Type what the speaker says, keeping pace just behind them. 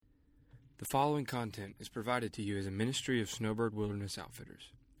The following content is provided to you as a ministry of Snowbird Wilderness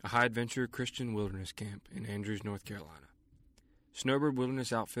Outfitters, a high-adventure Christian wilderness camp in Andrews, North Carolina. Snowbird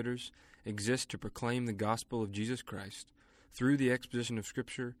Wilderness Outfitters exists to proclaim the gospel of Jesus Christ through the exposition of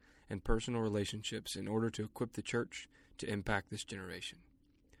Scripture and personal relationships in order to equip the church to impact this generation.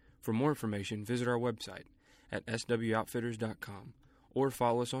 For more information, visit our website at swoutfitters.com or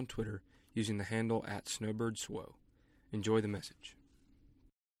follow us on Twitter using the handle @SnowbirdSwo. Enjoy the message.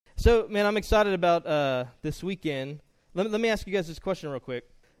 So, man, I'm excited about this weekend. Let me ask you guys this question real quick.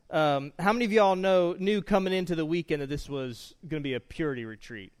 How many of y'all knew coming into the weekend that this was going to be a purity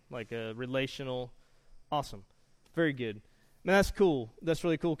retreat, like a relational? Awesome, very good. Man, that's cool. That's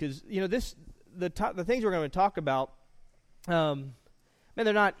really cool because the things we're going to talk about, man,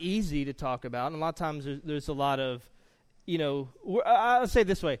 they're not easy to talk about, and a lot of times there's a lot of, I'll say it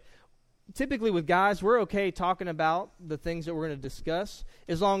this way. Typically with guys, we're okay talking about the things that we're going to discuss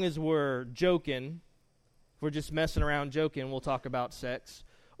as long as we're joking. If we're just messing around joking, we'll talk about sex.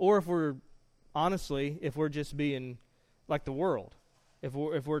 Or if we're just being like the world. If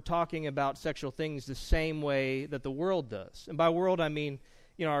we're talking about sexual things the same way that the world does. And by world, I mean,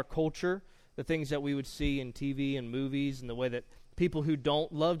 our culture, the things that we would see in TV and movies, and the way that people who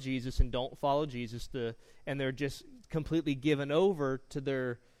don't love Jesus and don't follow Jesus, and they're just completely given over to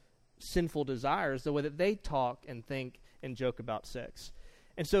their sinful desires, the way that they talk and think and joke about sex.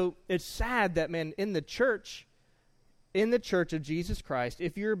 And so it's sad that, man, in the church of Jesus Christ,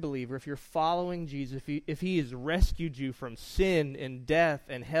 if you're a believer, if you're following Jesus, if he has rescued you from sin and death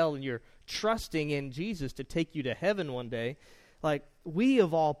and hell, and you're trusting in Jesus to take you to heaven one day, like, we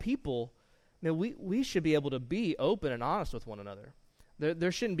of all people, man, we should be able to be open and honest with one another.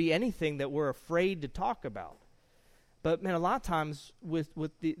 There shouldn't be anything that we're afraid to talk about. But, man, a lot of times with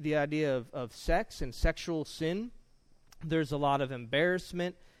the idea of sex and sexual sin, there's a lot of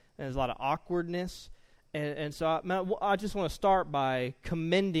embarrassment and there's a lot of awkwardness. And so, I just want to start by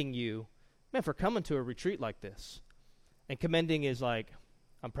commending you, man, for coming to a retreat like this. And commending is like,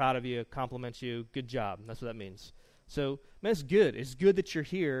 I'm proud of you, compliment you, good job. That's what that means. So, man, it's good. It's good that you're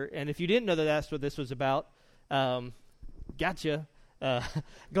here. And if you didn't know that that's what this was about, gotcha.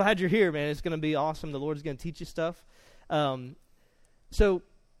 Glad you're here, man. It's going to be awesome. The Lord's going to teach you stuff. So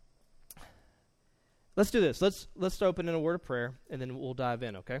let's do this. Let's open in a word of prayer, and then we'll dive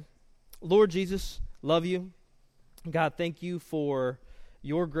in, okay? Lord Jesus, love you. God, thank you for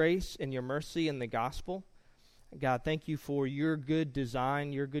your grace and your mercy in the gospel. God, thank you for your good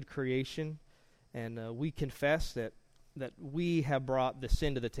design, your good creation. And we confess that we have brought the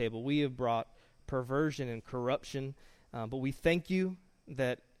sin to the table. We have brought perversion and corruption. But we thank you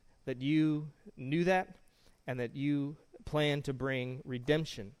that you knew that, and that you plan to bring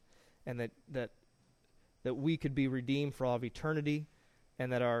redemption, and that we could be redeemed for all of eternity,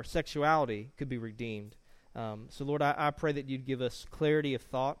 and that our sexuality could be redeemed. So, Lord, I pray that you'd give us clarity of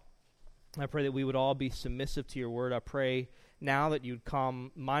thought. I pray that we would all be submissive to your word. I pray now that you'd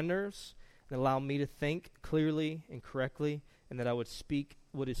calm my nerves and allow me to think clearly and correctly, and that I would speak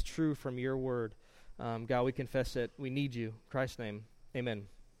what is true from your word. God, we confess that we need you. In Christ's name, amen.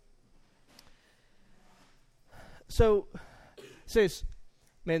 So, says,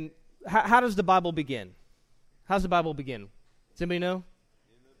 man, how does the Bible begin? How does the Bible begin? Does anybody know?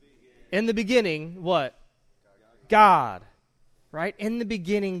 In the beginning, what? God. Right? In the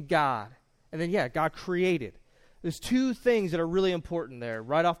beginning, God. And then, God created. There's two things that are really important there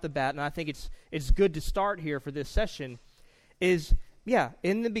right off the bat, and I think it's good to start here for this session, is,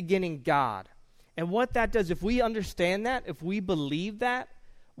 in the beginning, God. And what that does, if we understand that, if we believe that,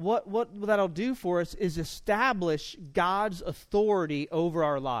 what that'll do for us is establish God's authority over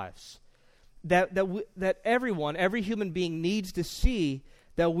our lives. That everyone, every human being needs to see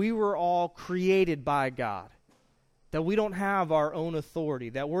that we were all created by God. That we don't have our own authority.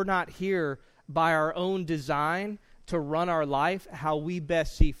 That we're not here by our own design to run our life how we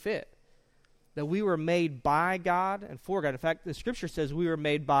best see fit. That we were made by God and for God. In fact, the Scripture says we were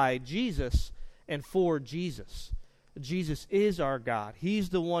made by Jesus and for Jesus. Jesus is our God. He's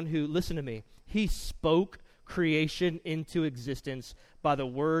the one who, listen to me, he spoke creation into existence by the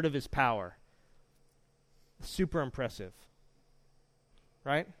word of his power. Super impressive.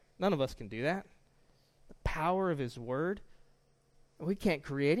 Right? None of us can do that. The power of his word. We can't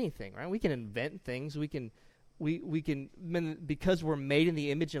create anything, right? We can invent things. We can, because we're made in the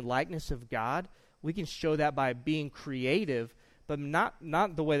image and likeness of God, we can show that by being creative, but not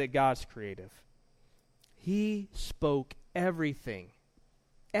the way that God's creative. He spoke everything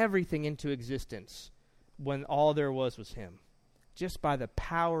into existence when all there was him, just by the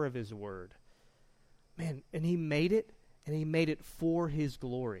power of his word. Man, and he made it for his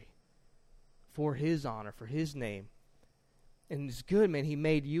glory. for his honor, for his name. And it's good, man. He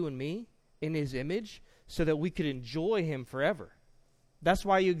made you and me in his image so that we could enjoy him forever. That's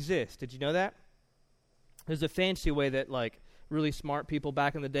why you exist. Did you know that? There's a fancy way that really smart people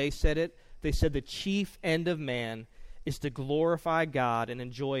back in the day said it. They said the chief end of man is to glorify God and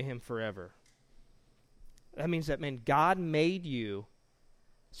enjoy him forever. That means that, man, God made you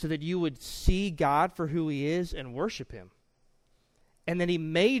so that you would see God for who he is and worship him. And then he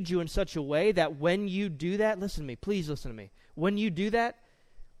made you in such a way that when you do that, listen to me, please listen to me. When you do that,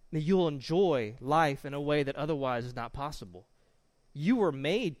 then you'll enjoy life in a way that otherwise is not possible. You were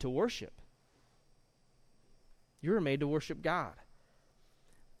made to worship. You were made to worship God.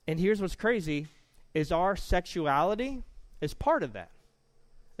 And here's what's crazy, is our sexuality is part of that.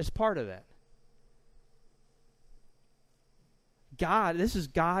 It's part of that. God, this is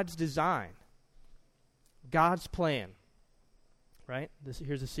God's design. God's plan. Right?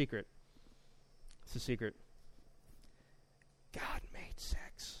 Here's a secret. It's a secret. God made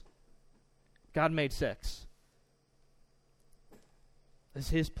sex. God made sex. It's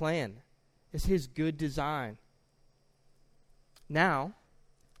his plan. It's his good design. Now,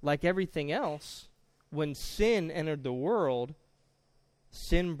 like everything else, when sin entered the world,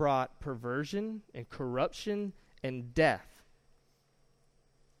 sin brought perversion and corruption and death.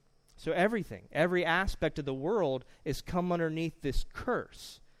 So everything, every aspect of the world is come underneath this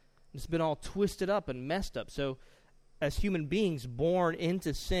curse. It's been all twisted up and messed up. So as human beings born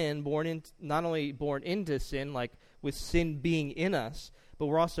into sin, not only born into sin, like with sin being in us, but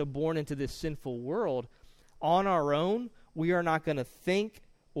we're also born into this sinful world. On our own, we are not going to think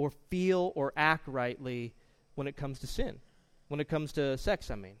or feel or act rightly when it comes to sin. When it comes to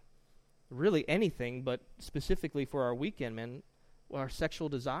sex, I mean. Really anything, but specifically for our weekend, man, our sexual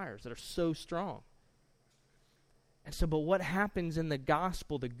desires that are so strong. And so, but what happens in the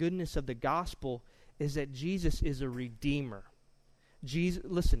gospel, the goodness of the gospel, is that Jesus is a redeemer.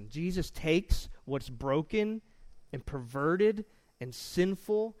 Jesus takes what's broken and perverted and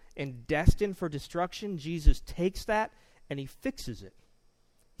sinful and destined for destruction. Jesus takes that and he fixes it.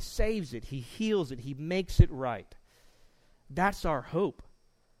 He saves it. He heals it. He makes it right. That's our hope.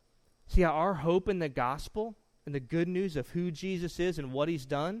 See, our hope in the gospel and the good news of who Jesus is and what he's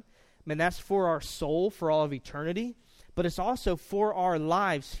done, man, that's for our soul for all of eternity, but it's also for our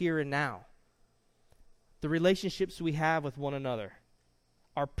lives here and now. The relationships we have with one another,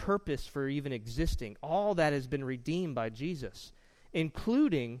 our purpose for even existing, all that has been redeemed by Jesus,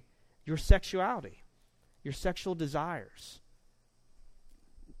 including your sexuality, your sexual desires.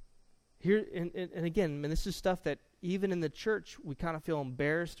 Here, and again, man, this is stuff that even in the church we kind of feel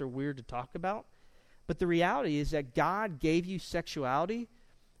embarrassed or weird to talk about. But the reality is that God gave you sexuality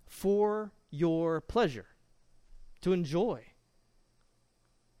for your pleasure, to enjoy.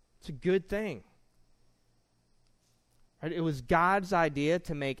 It's a good thing. Right? It was God's idea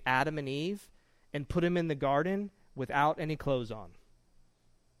to make Adam and Eve and put them in the garden without any clothes on.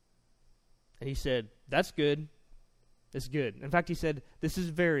 And he said, that's good. It's good. In fact, he said, this is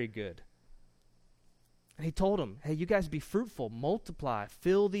very good. And he told them, hey, you guys be fruitful, multiply,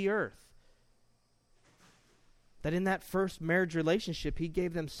 fill the earth. That in that first marriage relationship, he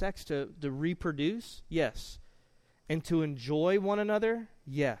gave them sex to reproduce, yes. And to enjoy one another,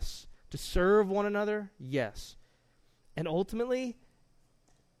 yes. To serve one another, yes. And ultimately,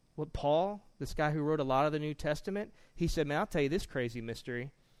 what Paul, this guy who wrote a lot of the New Testament, he said, man, I'll tell you this crazy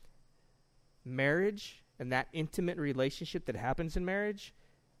mystery. Marriage and that intimate relationship that happens in marriage,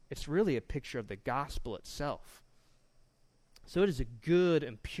 it's really a picture of the gospel itself. So it is a good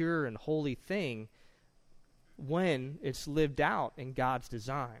and pure and holy thing when it's lived out in God's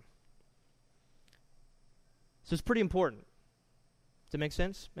design. So it's pretty important. Does that make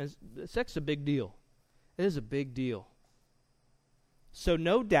sense? Sex is a big deal. It is a big deal. So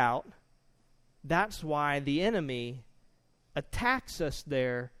no doubt, that's why the enemy attacks us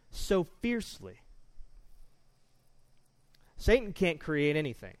there so fiercely. Satan can't create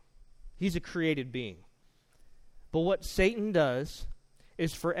anything. He's a created being. But what Satan does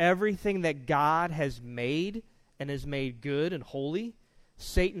is for everything that God has made and has made good and holy,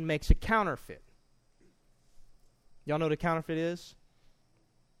 Satan makes a counterfeit. Y'all know what a counterfeit is?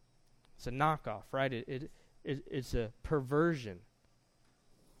 It's a knockoff, right? It's a perversion.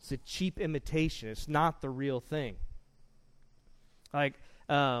 It's a cheap imitation. It's not the real thing. Like,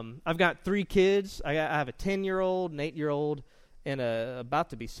 I've got 3 kids. I have a 10-year-old, an 8-year-old, and a about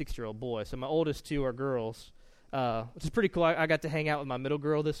to be 6-year-old boy. So my oldest 2 are girls, which is pretty cool. I got to hang out with my middle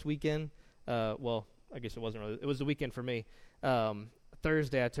girl this weekend. Well, I guess it wasn't really. It was the weekend for me.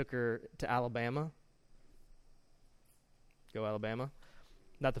 Thursday, I took her to Alabama. Go Alabama.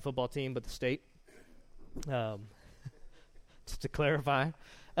 Not the football team, but the state. Just to clarify.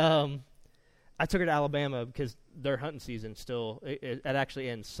 I took her to Alabama because their hunting season it actually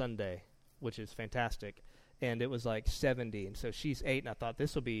ends Sunday, which is fantastic. And it was like 70, and so she's 8, and I thought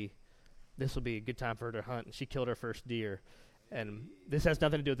this will be a good time for her to hunt. And she killed her first deer. And this has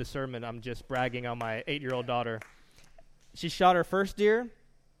nothing to do with the sermon. I'm just bragging on my 8-year-old daughter. She shot her first deer,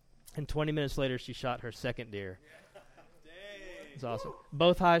 and 20 minutes later she shot her second deer. It's awesome.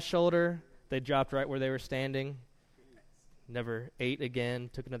 Both high shoulder. They dropped right where they were standing. Never ate again.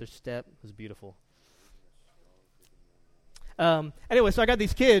 Took another step. It was beautiful. Anyway, so I got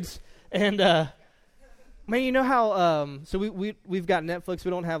these kids, and man, you know how? So we've got Netflix.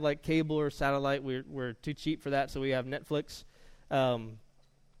 We don't have like cable or satellite. We're too cheap for that, so we have Netflix.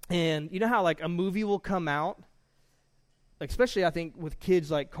 And you know how like a movie will come out, like, especially I think with kids,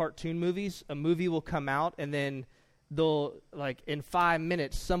 like cartoon movies. A movie will come out, and then they'll, like, in 5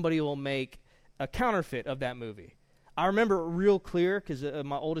 minutes, somebody will make a counterfeit of that movie. I remember it real clear because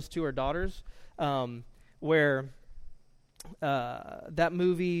my oldest 2 are daughters, where that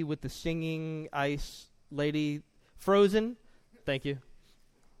movie with the singing ice lady, Frozen. Thank you.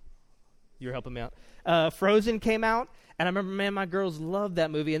 You were helping me out. Frozen came out, and I remember, man, my girls loved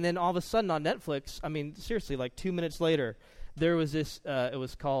that movie. And then all of a sudden on Netflix, I mean, seriously, like 2 minutes later, there was this, it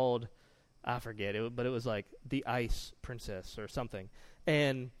was called, I forget, but it was like The Ice Princess or something.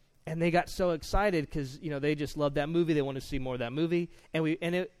 And they got so excited because, you know, they just loved that movie. They wanted to see more of that movie.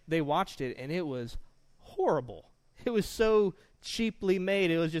 And they watched it, and it was horrible. It was so cheaply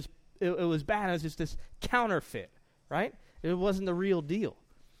made. It was just, it was bad. It was just this counterfeit, right? It wasn't the real deal.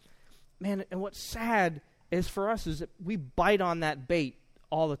 Man, and what's sad is for us is that we bite on that bait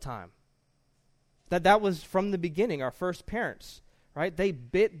all the time. That was from the beginning, our first parents, right? They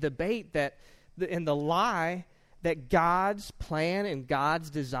bit the bait and the lie that God's plan and God's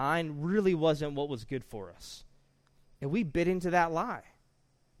design really wasn't what was good for us. And we bit into that lie.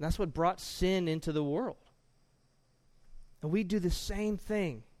 And that's what brought sin into the world. And we do the same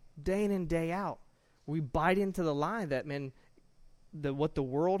thing day in and day out. We bite into the lie that, man, what the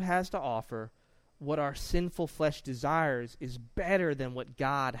world has to offer, what our sinful flesh desires, is better than what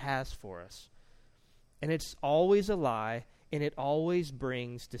God has for us. And it's always a lie, and it always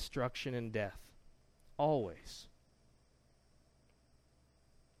brings destruction and death. Always.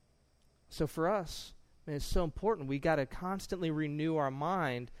 So for us, man, it's so important. We got to constantly renew our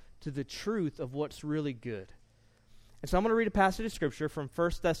mind to the truth of what's really good. And so I'm going to read a passage of Scripture from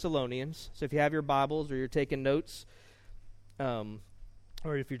 1 Thessalonians. So if you have your Bibles or you're taking notes, or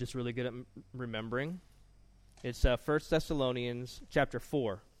if you're just really good at remembering, it's 1 Thessalonians chapter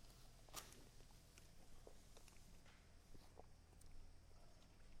 4.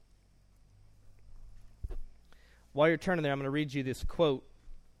 While you're turning there, I'm going to read you this quote.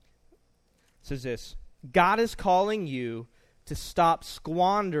 It says this: God is calling you to stop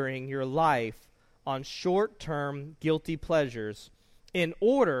squandering your life on short-term guilty pleasures in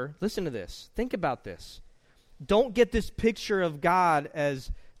order, listen to this, think about this. Don't get this picture of God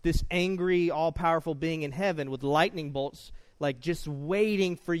as this angry, all-powerful being in heaven with lightning bolts, like just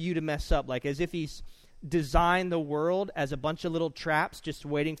waiting for you to mess up, like as if he's designed the world as a bunch of little traps just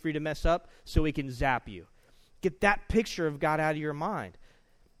waiting for you to mess up so he can zap you. Get that picture of God out of your mind.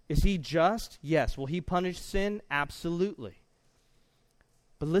 Is he just? Yes. Will he punish sin? Absolutely.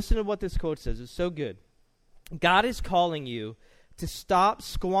 But listen to what this quote says. It's so good. God is calling you to stop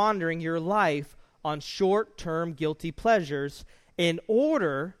squandering your life on short-term guilty pleasures in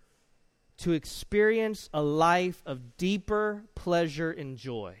order to experience a life of deeper pleasure and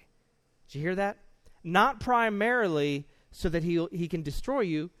joy. Did you hear that? Not primarily so that he can destroy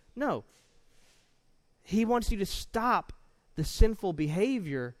you. No. He wants you to stop the sinful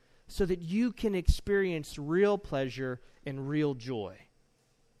behavior so that you can experience real pleasure and real joy.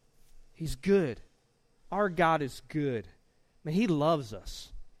 He's good. Our God is good. Man, he loves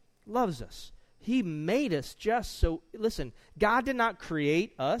us. Loves us. He made us just so, listen, God did not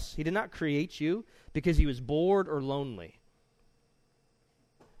create us. He did not create you because he was bored or lonely.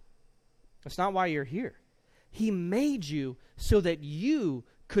 That's not why you're here. He made you so that you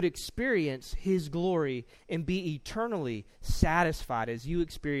could experience his glory and be eternally satisfied as you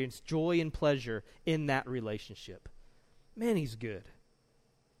experience joy and pleasure in that relationship. Man, he's good.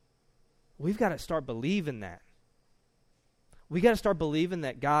 We've got to start believing that. We got to start believing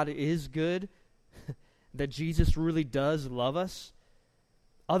that God is good, that Jesus really does love us.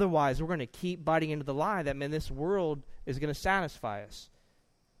 Otherwise, we're going to keep biting into the lie that, man, this world is going to satisfy us.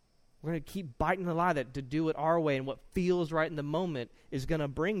 We're going to keep biting the lie that to do it our way and what feels right in the moment is going to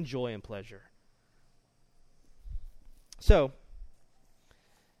bring joy and pleasure. So,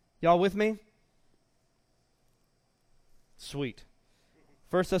 Y'all with me? Sweet.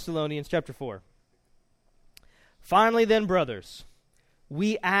 1 Thessalonians chapter 4. Finally then, brothers,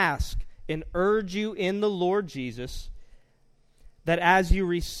 we ask and urge you in the Lord Jesus that as you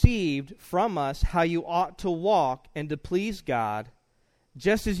received from us how you ought to walk and to please God,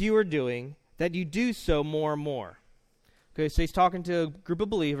 just as you are doing, that you do so more and more. Okay, so he's talking to a group of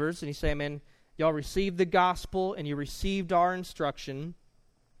believers, and he's saying, man, y'all received the gospel, and you received our instruction,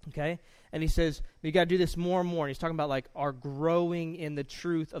 okay? And he says, you got to do this more and more. And he's talking about like our growing in the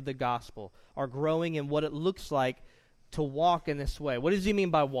truth of the gospel, our growing in what it looks like to walk in this way. What does he mean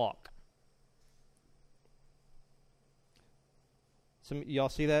by walk? Some y'all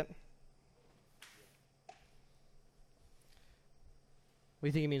see that? What do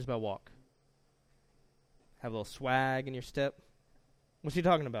you think he means by walk? Have a little swag in your step? What's he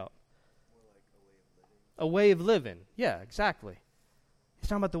talking about? More like a way of living. Yeah, exactly. He's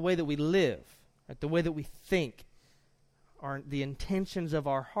talking about the way that we live, right? The way that we think, the intentions of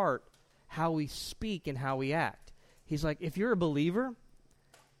our heart, how we speak and how we act. He's like, if you're a believer,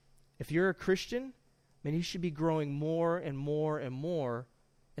 if you're a Christian, man, you should be growing more and more and more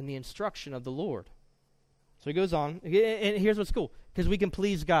in the instruction of the Lord. So he goes on, and here's what's cool, because we can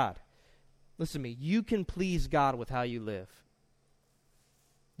please God. Listen to me, you can please God with how you live.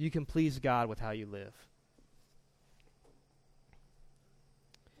 You can please God with how you live.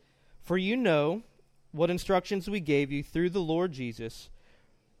 For you know what instructions we gave you through the Lord Jesus,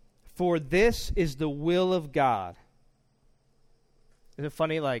 for this is the will of God. Isn't it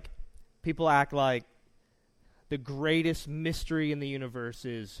funny, like, people act like the greatest mystery in the universe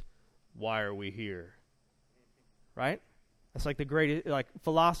is, why are we here? Right? That's like the greatest, like,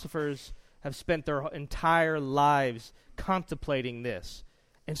 philosophers have spent their entire lives contemplating this.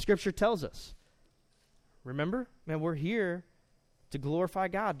 And Scripture tells us. Remember? Man, we're here to glorify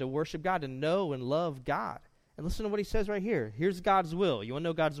God, to worship God, to know and love God. And listen to what he says right here. Here's God's will. You want to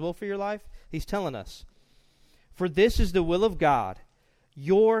know God's will for your life? He's telling us. For this is the will of God,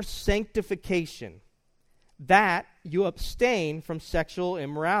 your sanctification, that you abstain from sexual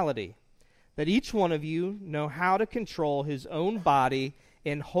immorality, that each one of you know how to control his own body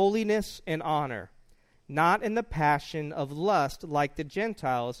in holiness and honor, not in the passion of lust like the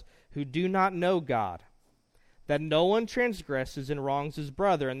Gentiles who do not know God, that no one transgresses and wrongs his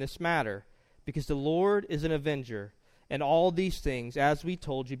brother in this matter, because the Lord is an avenger, and all these things, as we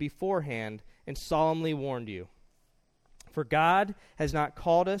told you beforehand and solemnly warned you. For God has not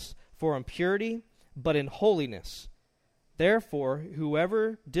called us for impurity, but in holiness. Therefore,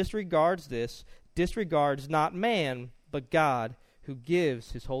 whoever disregards this disregards not man, but God, who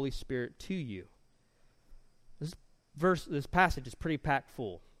gives his Holy Spirit to you. This passage is pretty packed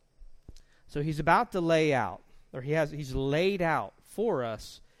full. So he's about to lay out, or he's laid out for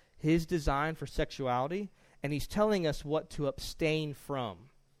us his design for sexuality, and he's telling us what to abstain from.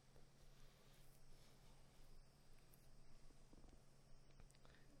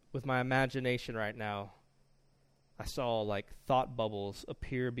 With my imagination right now, I saw like thought bubbles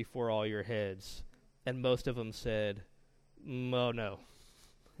appear before all your heads, and most of them said, oh no.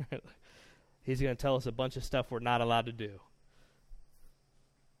 He's going to tell us a bunch of stuff we're not allowed to do.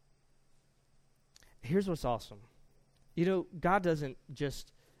 Here's what's awesome. You know, God doesn't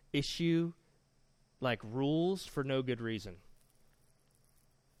just issue like rules for no good reason.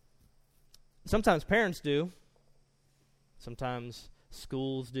 Sometimes parents do. Sometimes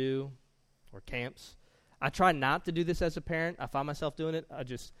schools do, or camps. I try not to do this as a parent. I find myself doing it.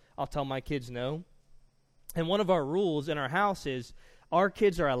 I'll tell my kids no. And one of our rules in our house is our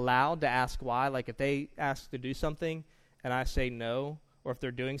kids are allowed to ask why. Like if they ask to do something and I say no, or if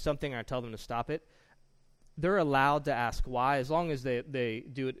they're doing something and I tell them to stop it, they're allowed to ask why as long as they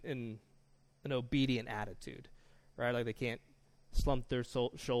do it in an obedient attitude, right? Like they can't slump their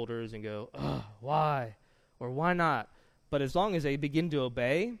shoulders and go, why? Or why not? But as long as they begin to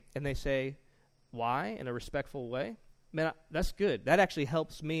obey and they say why in a respectful way, man, that's good. That actually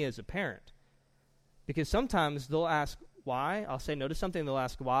helps me as a parent. Because sometimes they'll ask why. I'll say no to something, they'll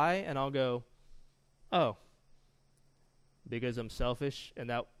ask why, and I'll go, oh, because I'm selfish and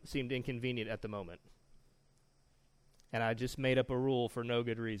that seemed inconvenient at the moment. And I just made up a rule for no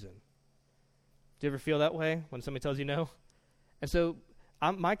good reason. Do you ever feel that way when somebody tells you no? And so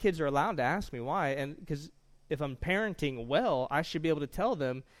my kids are allowed to ask me why, and because if I'm parenting well, I should be able to tell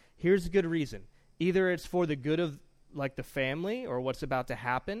them, here's a good reason. Either it's for the good of like the family or what's about to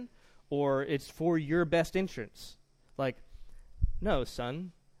happen, or it's for your best interests. Like, no,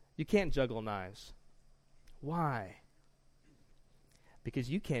 son, you can't juggle knives. Why? Because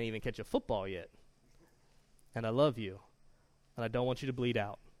you can't even catch a football yet. And I love you. And I don't want you to bleed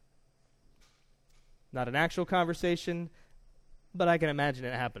out. Not an actual conversation, but I can imagine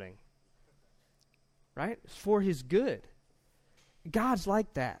it happening. Right? It's for his good. God's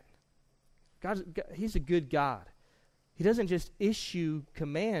like that. He's a good God. He doesn't just issue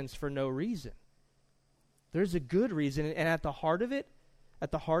commands for no reason. There's a good reason, and at the heart of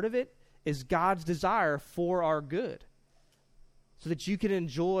it is God's desire for our good, so that you can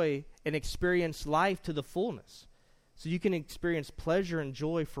enjoy and experience life to the fullness, so you can experience pleasure and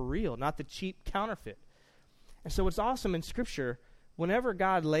joy for real, not the cheap counterfeit. And so what's awesome in Scripture, whenever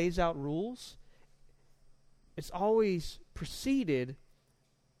God lays out rules, it's always preceded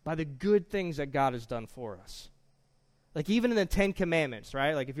by the good things that God has done for us. Like even in the 10 Commandments,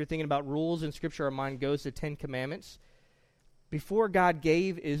 right? Like if you're thinking about rules in Scripture, our mind goes to 10 Commandments. Before God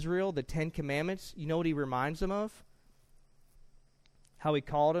gave Israel the 10 Commandments, you know what he reminds them of? How he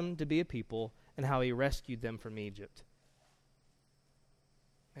called them to be a people and how he rescued them from Egypt.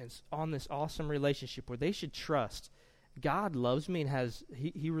 And it's on this awesome relationship where they should trust God loves me and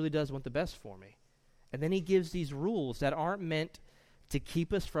he really does want the best for me. And then he gives these rules that aren't meant to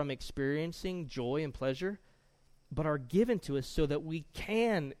keep us from experiencing joy and pleasure, but are given to us so that we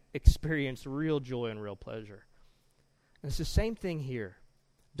can experience real joy and real pleasure. And it's the same thing here.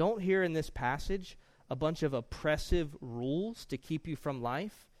 Don't hear in this passage a bunch of oppressive rules to keep you from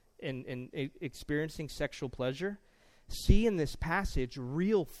life and experiencing sexual pleasure. See in this passage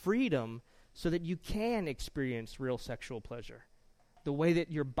real freedom so that you can experience real sexual pleasure, the way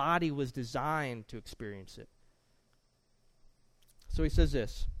that your body was designed to experience it. So he says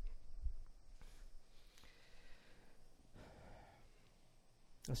this.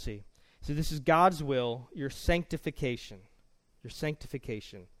 Let's see. So this is God's will, your sanctification. Your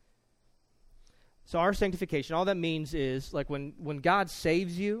sanctification. So our sanctification, all that means is, like when God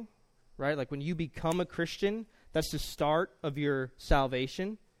saves you, right? Like when you become a Christian, that's the start of your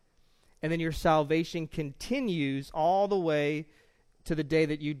salvation. And then your salvation continues all the way to the day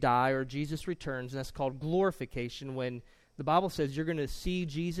that you die or Jesus returns, and that's called glorification, when the Bible says you're going to see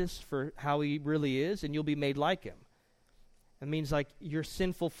Jesus for how he really is, and you'll be made like him. It means like your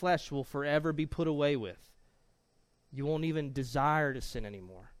sinful flesh will forever be put away with. You won't even desire to sin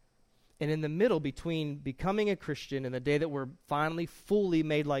anymore. And in the middle between becoming a Christian and the day that we're finally fully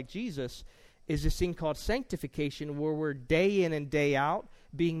made like Jesus is this thing called sanctification, where we're day in and day out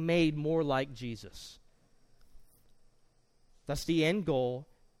being made more like Jesus. That's the end goal,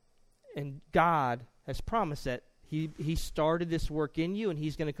 and God has promised that He started this work in you, and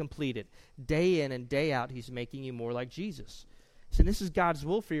he's going to complete it. Day in and day out, he's making you more like Jesus. So this is God's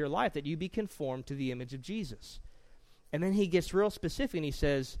will for your life, that you be conformed to the image of Jesus. And then he gets real specific, and he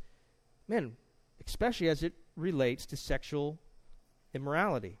says, man, especially as it relates to sexual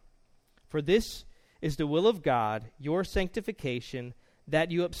immorality. For this is the will of God, your sanctification,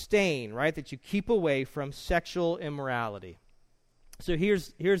 that you abstain, right? That you keep away from sexual immorality. So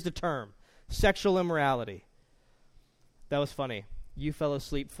here's the term, sexual immorality. That was funny. You fell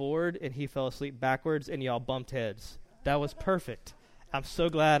asleep forward, and he fell asleep backwards, and y'all bumped heads. That was perfect. I'm so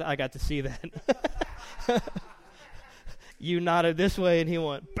glad I got to see that. You nodded this way, and he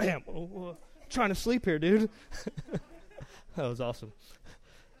went, bam, trying to sleep here, dude. That was awesome.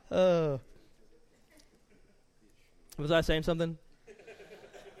 Was I saying something?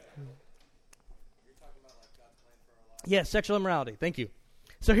 Yes, sexual immorality. Thank you.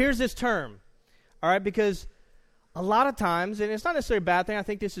 So here's this term, all right, because a lot of times, and it's not necessarily a bad thing, I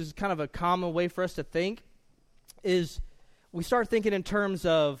think this is kind of a common way for us to think, is we start thinking in terms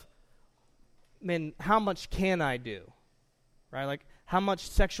of, man, how much can I do, right? Like, how much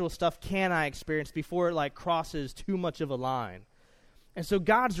sexual stuff can I experience before it, like, crosses too much of a line? And so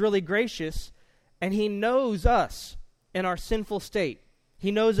God's really gracious, and he knows us in our sinful state.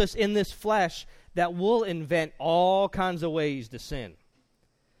 He knows us in this flesh that will invent all kinds of ways to sin.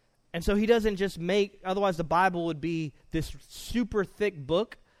 And so he doesn't just otherwise the Bible would be this super thick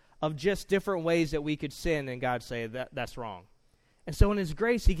book of just different ways that we could sin, and God say that's wrong. And so in his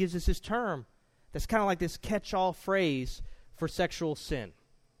grace, he gives us this term that's kind of like this catch-all phrase for sexual sin.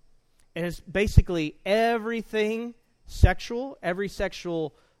 And it's basically everything sexual, every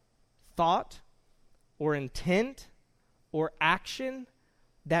sexual thought or intent or action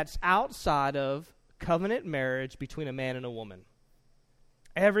that's outside of covenant marriage between a man and a woman.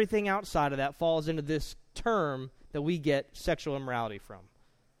 Everything outside of that falls into this term that we get sexual immorality from.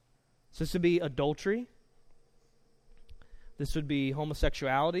 So this would be adultery. This would be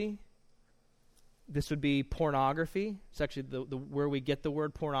homosexuality. This would be pornography. It's actually the where we get the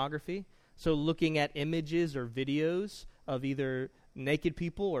word pornography. So looking at images or videos of either naked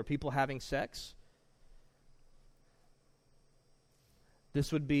people or people having sex.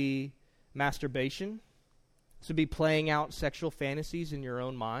 This would be masturbation. This would be playing out sexual fantasies in your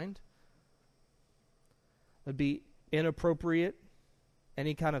own mind. It would be inappropriate,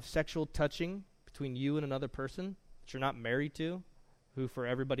 any kind of sexual touching between you and another person that you're not married to, who for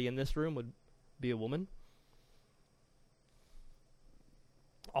everybody in this room would be a woman.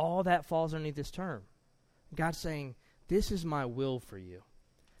 All that falls underneath this term. God's saying, this is my will for you,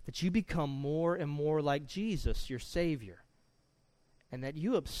 that you become more and more like Jesus, your Savior, and that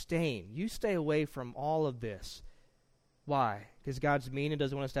you abstain, you stay away from all of this. Why? Because God's mean and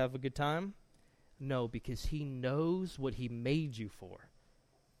doesn't want us to have a good time? No, because he knows what he made you for.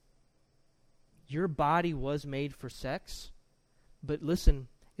 Your body was made for sex, but listen,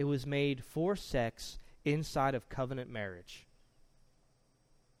 it was made for sex inside of covenant marriage.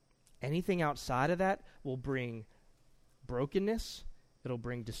 Anything outside of that will bring brokenness, it'll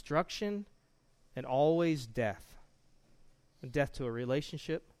bring destruction, and always death. And death to a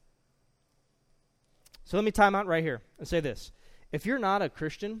relationship. So let me time out right here and say this. If you're not a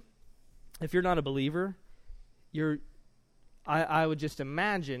Christian, if you're not a believer, I would just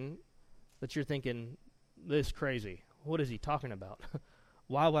imagine that you're thinking, this is crazy. What is he talking about?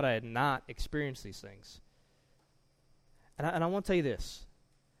 Why would I not experience these things? And I want to tell you this.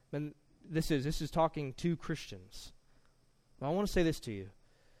 And this is talking to Christians. But I want to say this to you.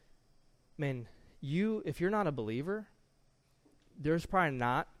 Man, if you're not a believer, there's probably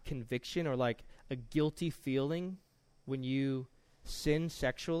not conviction or like a guilty feeling when you sin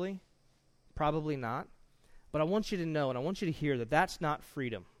sexually. Probably not. But I want you to know and I want you to hear that that's not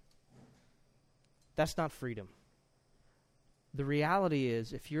freedom. That's not freedom. The reality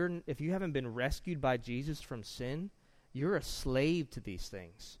is if you haven't been rescued by Jesus from sin, you're a slave to these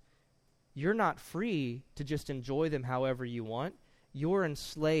things. You're not free to just enjoy them however you want. You're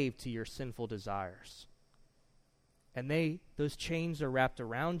enslaved to your sinful desires. And those chains are wrapped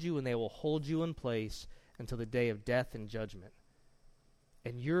around you and they will hold you in place until the day of death and judgment.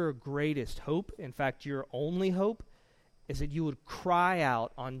 And your greatest hope, in fact, your only hope, is that you would cry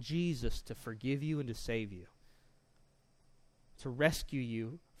out on Jesus to forgive you and to save you. To rescue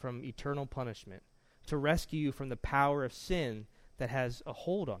you from eternal punishment. To rescue you from the power of sin that has a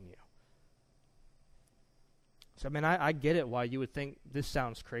hold on you. So, I get it why you would think this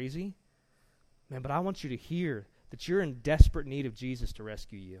sounds crazy. Man, but I want you to hear that you're in desperate need of Jesus to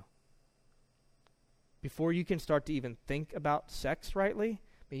rescue you. Before you can start to even think about sex rightly,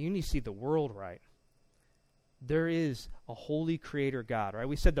 you need to see the world right. There is a holy creator God, right?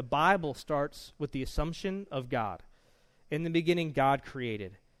 We said the Bible starts with the assumption of God. In the beginning, God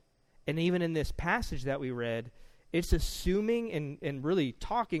created. And even in this passage that we read, it's assuming and really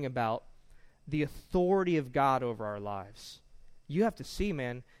talking about the authority of God over our lives. You have to see,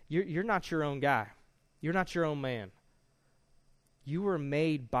 man, you're not your own guy. You're not your own man. You were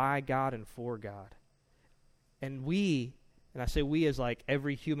made by God and for God. And we, and I say we as like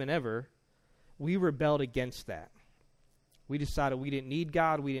every human ever, we rebelled against that. We decided we didn't need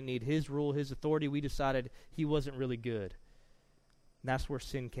God. We didn't need his rule, his authority. We decided he wasn't really good. And that's where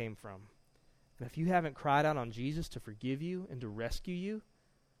sin came from. And if you haven't cried out on Jesus to forgive you and to rescue you,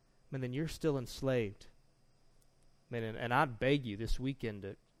 then you're still enslaved. And I'd beg you this weekend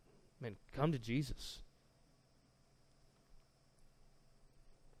to, come to Jesus.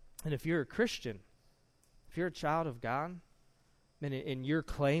 And if you're a Christian, if you're a child of God, and your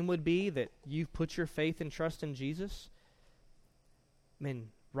claim would be that you've put your faith and trust in Jesus,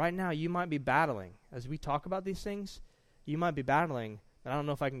 right now you might be battling. As we talk about these things, you might be battling, and I don't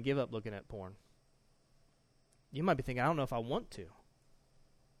know if I can give up looking at porn. You might be thinking, I don't know if I want to.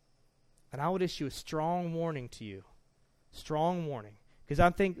 And I would issue a strong warning to you. Strong warning. Because I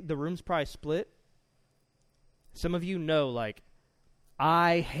think the room's probably split. Some of you know,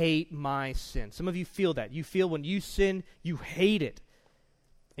 I hate my sin. Some of you feel that. You feel when you sin, you hate it.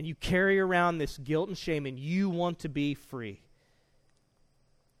 And you carry around this guilt and shame, and you want to be free.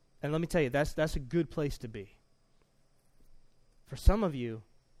 And let me tell you, that's a good place to be. For some of you,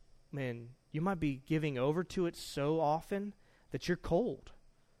 you might be giving over to it so often that you're cold.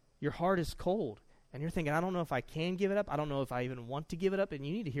 Your heart is cold. And you're thinking, I don't know if I can give it up. I don't know if I even want to give it up. And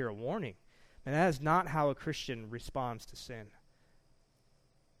you need to hear a warning. And that is not how a Christian responds to sin.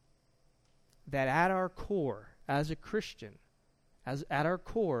 That at our core, as a Christian, at our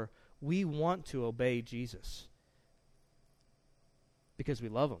core, we want to obey Jesus. Because we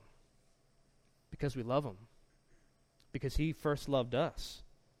love him. Because we love him. Because he first loved us.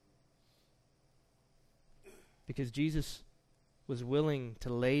 Because Jesus was willing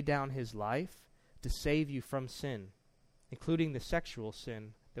to lay down his life to save you from sin, including the sexual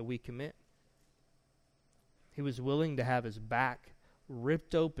sin that we commit. He was willing to have his back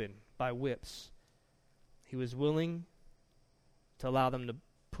ripped open by whips. He was willing to allow them to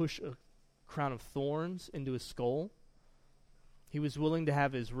push a crown of thorns into his skull. He was willing to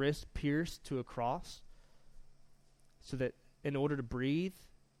have his wrist pierced to a cross so that in order to breathe,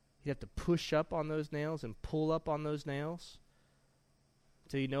 he'd have to push up on those nails and pull up on those nails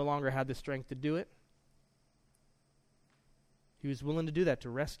until he no longer had the strength to do it. He was willing to do that to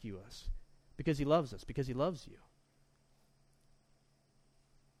rescue us because he loves us, because he loves you.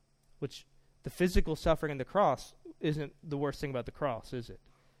 Which the physical suffering on the cross isn't the worst thing about the cross, is it?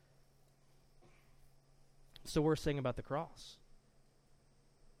 It's the worst thing about the cross.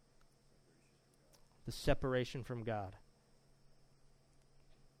 The separation from God.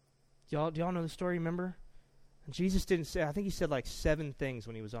 Do y'all know the story, remember? And Jesus didn't say, I think he said like 7 things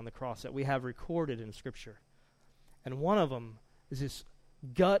when he was on the cross that we have recorded in Scripture. And one of them is this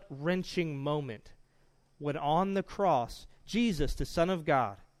gut-wrenching moment when on the cross, Jesus, the Son of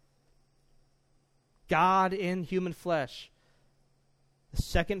God, God in human flesh, the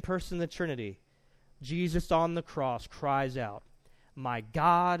second person of the Trinity, Jesus on the cross cries out, my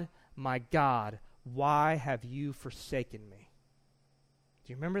God, why have you forsaken me?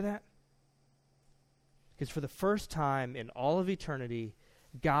 Do you remember that? Because for the first time in all of eternity,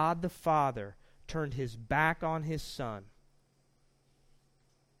 God the Father turned his back on his Son,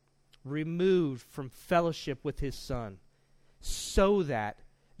 removed from fellowship with his Son, so that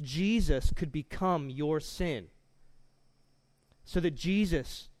Jesus could become your sin, so that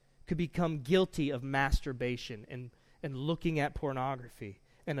Jesus could become guilty of masturbation and looking at pornography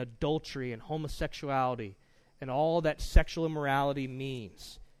and adultery and homosexuality and all that sexual immorality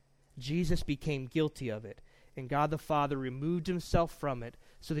means. Jesus became guilty of it, and God the Father removed himself from it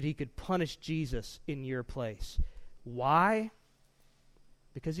so that he could punish Jesus in your place. Why?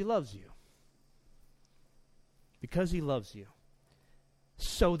 Because he loves you. Because he loves you.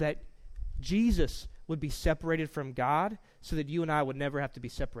 So that Jesus would be separated from God, so that you and I would never have to be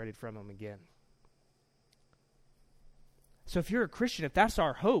separated from him again. So if you're a Christian, if that's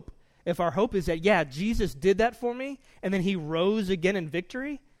our hope, if our hope is that, yeah, Jesus did that for me, and then he rose again in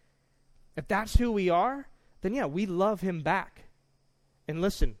victory, if that's who we are, then yeah, we love him back. And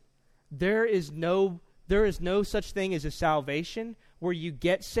listen, there is no such thing as a salvation where you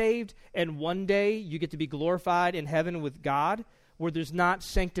get saved and one day you get to be glorified in heaven with God, where there's not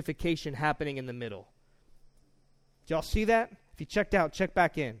sanctification happening in the middle. Did y'all see that? If you checked out, check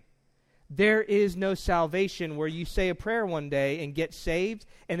back in. There is no salvation where you say a prayer one day and get saved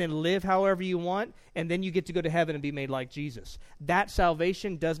and then live however you want, and then you get to go to heaven and be made like Jesus. That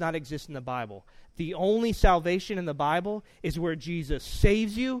salvation does not exist in the Bible. The only salvation in the Bible is where Jesus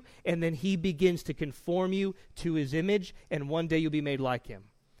saves you, and then he begins to conform you to his image, and one day you'll be made like him.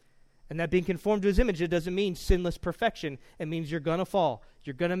 And that being conformed to his image, it doesn't mean sinless perfection. It means you're going to fall.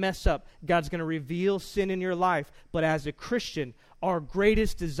 You're going to mess up. God's going to reveal sin in your life. But as a Christian, our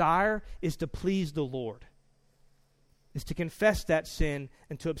greatest desire is to please the Lord, is to confess that sin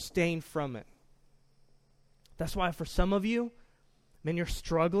and to abstain from it. That's why for some of you, man, you're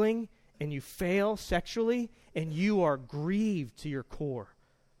struggling and you fail sexually and you are grieved to your core.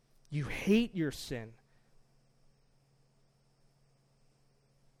 You hate your sin.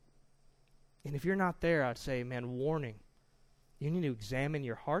 And if you're not there, I'd say, man, warning. You need to examine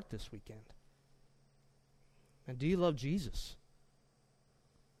your heart this weekend. And do you love Jesus?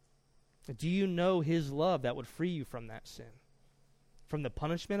 Do you know his love that would free you from that sin? From the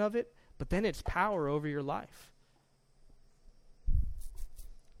punishment of it, but then its power over your life.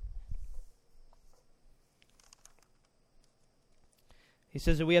 He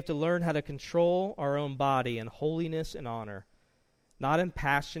says that we have to learn how to control our own body in holiness and honor, not in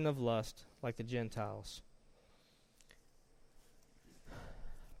passion of lust like the Gentiles.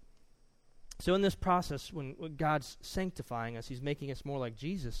 So in this process, when God's sanctifying us, he's making us more like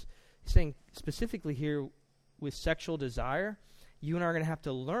Jesus. He's saying specifically here with sexual desire, you and I are going to have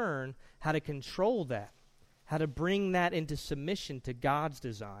to learn how to control that, how to bring that into submission to God's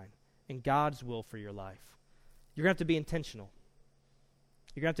design and God's will for your life. You're going to have to be intentional.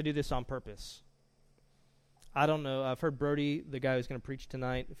 You're going to have to do this on purpose. I don't know. I've heard Brody, the guy who's going to preach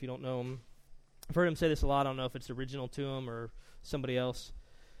tonight, if you don't know him, I've heard him say this a lot. I don't know if it's original to him or somebody else,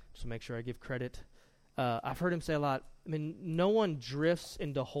 just to make sure I give credit. I've heard him say a lot, I mean, no one drifts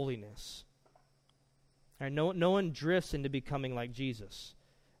into holiness. All right, no one drifts into becoming like Jesus.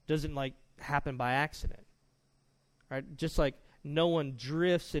 It doesn't like happen by accident. All right, just like no one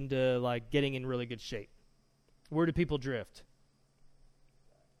drifts into like getting in really good shape. Where do people drift?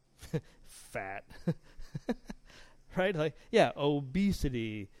 Fat. Right? Like, yeah,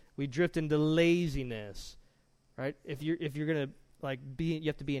 obesity. We drift into laziness. Right? If you're going to you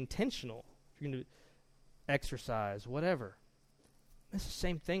have to be intentional. If you're going to exercise, whatever. It's the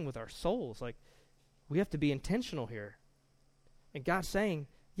same thing with our souls. Like, we have to be intentional here. And God's saying,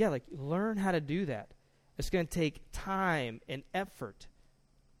 yeah, like, learn how to do that. It's going to take time and effort.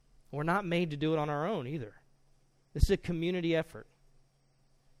 We're not made to do it on our own either. This is a community effort.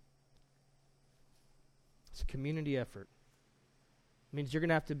 It's a community effort. It means you're going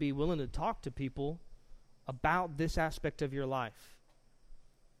to have to be willing to talk to people about this aspect of your life.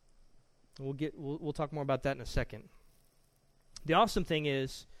 We'll talk more about that in a second. The awesome thing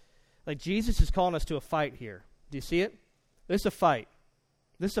is, like, Jesus is calling us to a fight here. Do you see it? This is a fight.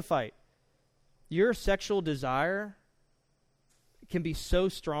 This is a fight. Your sexual desire can be so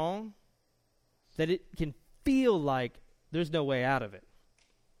strong that it can feel like there's no way out of it.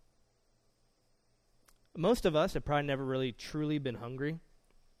 Most of us have probably never really truly been hungry.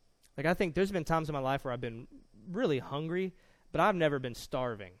 Like, I think there's been times in my life where I've been really hungry, but I've never been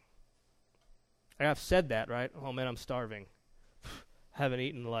starving. Like, I've said that, right? Oh, man, I'm starving. Haven't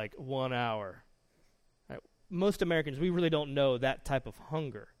eaten like 1 hour. Right? Most Americans, we really don't know that type of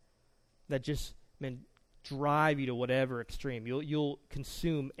hunger that just, drive you to whatever extreme. You'll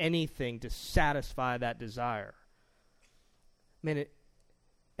consume anything to satisfy that desire. And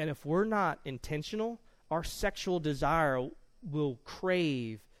if we're not intentional, our sexual desire will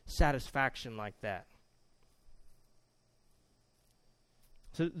crave satisfaction like that.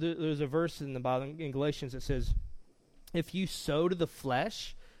 So there's a verse in the Bible, in Galatians, that says, if you sow to the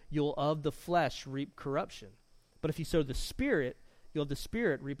flesh, you'll of the flesh reap corruption. But if you sow to the Spirit, you'll of the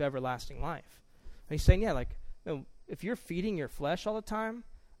Spirit reap everlasting life. And he's saying, yeah, if you're feeding your flesh all the time,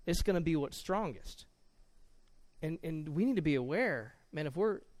 it's going to be what's strongest. And we need to be aware, man, if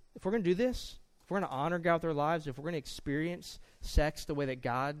we're going to do this, if we're going to honor God with our lives, if we're going to experience sex the way that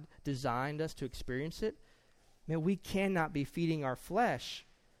God designed us to experience it, man, we cannot be feeding our flesh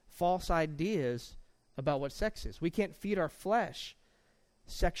false ideas about what sex is. We can't feed our flesh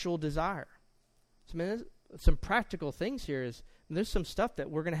sexual desire. So, man, some practical things here is, there's some stuff that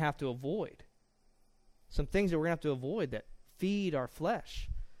we're going to have to avoid. Some things that we're going to have to avoid that feed our flesh.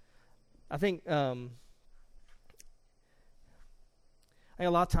 I think a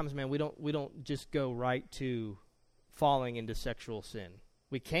lot of times, man, we don't just go right to falling into sexual sin.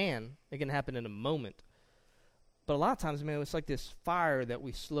 We can. It can happen in a moment. But a lot of times, man, it's like this fire that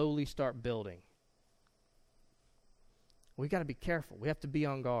we slowly start building. We got to be careful. We have to be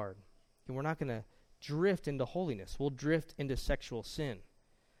on guard. And we're not going to drift into holiness. We'll drift into sexual sin.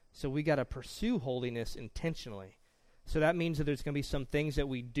 So we got to pursue holiness intentionally. So that means that there's going to be some things that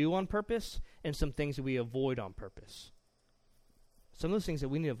we do on purpose and some things that we avoid on purpose. Some of those things that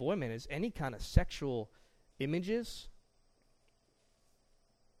we need to avoid, man, is any kind of sexual images,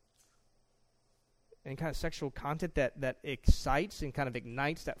 any kind of sexual content that excites and kind of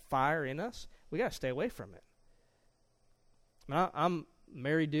ignites that fire in us. We got to stay away from it. I'm a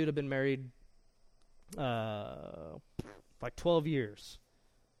married dude. I've been married like 12 years.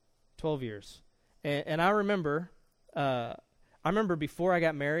 12 years. And I remember before I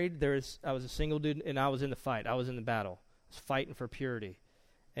got married, I was a single dude, and I was in the fight. I was in the battle. I was fighting for purity.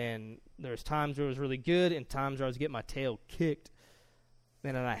 And there was times where it was really good and times where I was getting my tail kicked.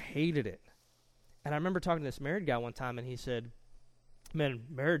 Man, and I hated it. And I remember talking to this married guy one time, and he said, man,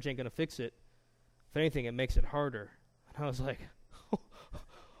 marriage ain't going to fix it. If anything, it makes it harder. And I was like,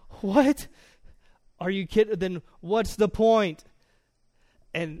 what? Are you kidding? Then what's the point?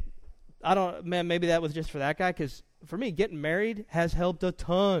 And maybe that was just for that guy, because for me, getting married has helped a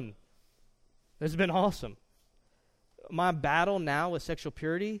ton. It's been awesome. My battle now with sexual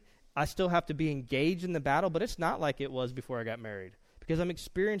purity, I still have to be engaged in the battle, but it's not like it was before I got married, because I'm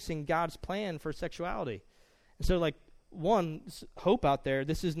experiencing God's plan for sexuality. And so, like, hope out there,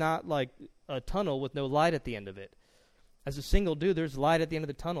 this is not like a tunnel with no light at the end of it. As a single dude, there's light at the end of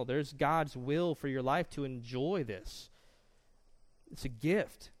the tunnel. There's God's will for your life to enjoy this. It's a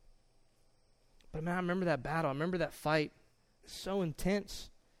gift. But, man, I remember that battle. I remember that fight. It's so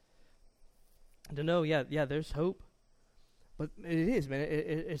intense. And to know, yeah, there's hope. But it is, man.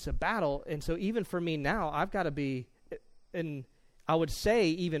 It's a battle. And so even for me now, I've got to be, and I would say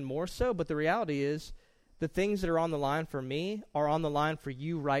even more so, but the reality is the things that are on the line for me are on the line for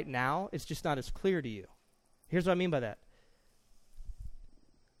you right now. It's just not as clear to you. Here's what I mean by that.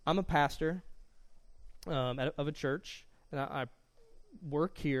 I'm a pastor of a church, and I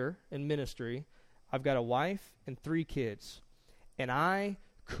work here in ministry. I've got a wife and 3 kids, and I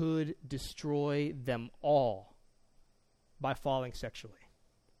could destroy them all by falling sexually.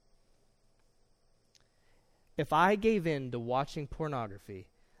 If I gave in to watching pornography,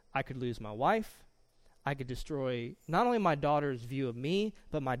 I could lose my wife, I could destroy not only my daughter's view of me,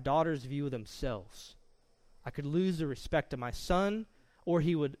 but my daughter's view of themselves. I could lose the respect of my son, or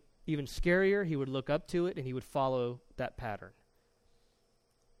he would, even scarier, he would look up to it and he would follow that pattern.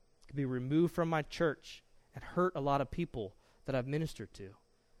 Could be removed from my church and hurt a lot of people that I've ministered to.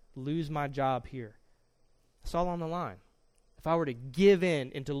 Lose my job here. It's all on the line. If I were to give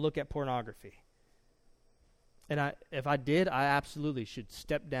in and to look at pornography, and if I did, I absolutely should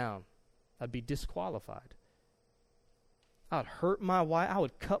step down. I'd be disqualified. I would hurt my wife. I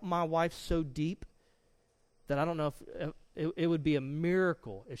would cut my wife so deep that I don't know if it would be a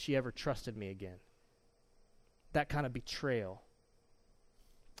miracle if she ever trusted me again. That kind of betrayal.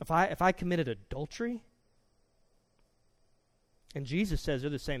 If I committed adultery, and Jesus says they're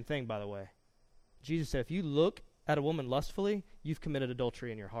the same thing, by the way. Jesus said, if you look at a woman lustfully, you've committed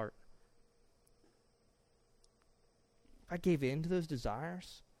adultery in your heart. If I gave in to those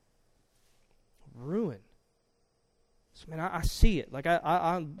desires, ruin. So, man, I see it. Like,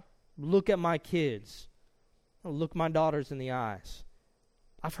 I look at my kids. I look my daughters in the eyes.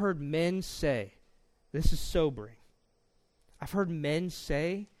 I've heard men say, this is sobering. I've heard men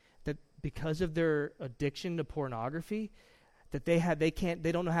say that because of their addiction to pornography, that they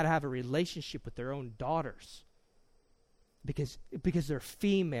don't know how to have a relationship with their own daughters because they're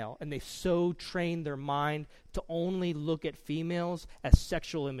female, and they've so trained their mind to only look at females as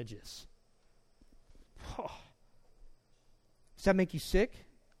sexual images. Oh. Does that make you sick?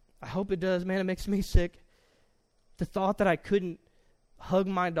 I hope it does, man. It makes me sick. The thought that I couldn't hug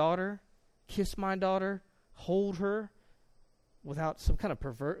my daughter, kiss my daughter, hold her without some kind of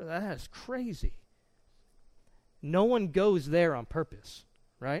that is crazy. No one goes there on purpose,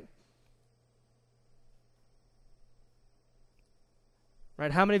 right?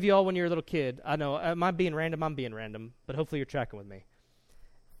 Right? How many of y'all, when you're a little kid, I know, am I being random? I'm being random, but hopefully you're tracking with me.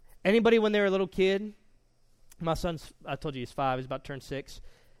 Anybody, when they were a little kid, my son's, I told you he's 5, he's about to turn 6.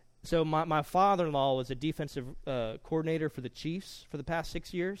 So my father-in-law was a defensive coordinator for the Chiefs for the past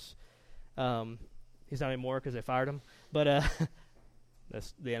 6 years. He's not anymore because they fired him, but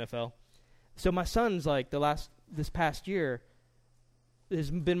that's the NFL. So my son's like this past year has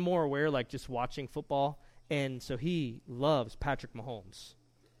been more aware, like just watching football, and so he loves Patrick Mahomes.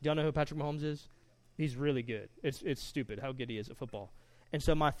 Do y'all know who Patrick Mahomes is? He's really good. It's stupid how good he is at football. And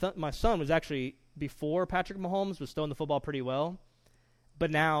so my son was actually, before Patrick Mahomes, was throwing the football pretty well,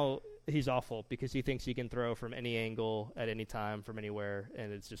 but now he's awful because he thinks he can throw from any angle at any time from anywhere,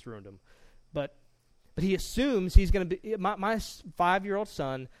 and it's just ruined him. But he assumes he's going to be, my 5-year-old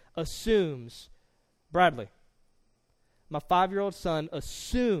son assumes, Bradley, my 5-year-old son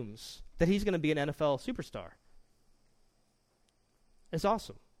assumes that he's going to be an NFL superstar. It's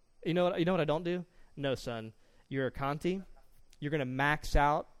awesome. You know what I don't do? No, son, you're a Conti. You're going to max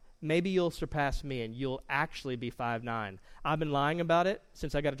out. Maybe you'll surpass me and you'll actually be 5'9". I've been lying about it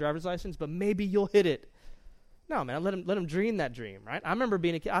since I got a driver's license, but maybe you'll hit it. No, man, let him dream that dream, right? I remember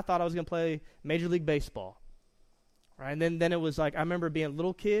being a kid, I thought I was going to play Major League Baseball, right? And then it was like, I remember being a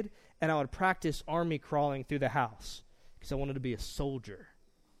little kid, and I would practice army crawling through the house because I wanted to be a soldier,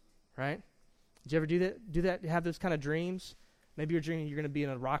 right? Did you ever do that? Have those kind of dreams? Maybe you're dreaming you're going to be in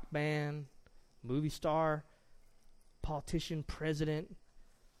a rock band, movie star, politician, president.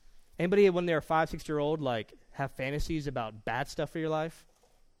 Anybody when they're a 5, 6-year-old like have fantasies about bad stuff for your life?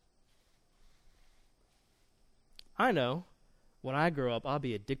 I know. When I grow up, I'll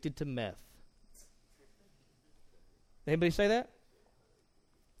be addicted to meth. Anybody say that?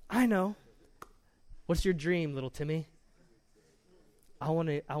 I know. What's your dream, little Timmy? I want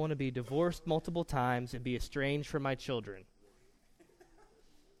to be divorced multiple times and be estranged from my children.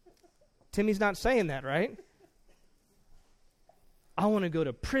 Timmy's not saying that, right? I want to go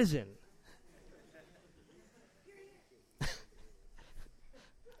to prison.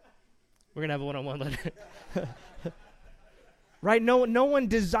 We're going to have a one-on-one later. Right? No one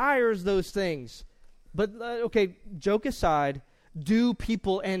desires those things. But, okay, joke aside, do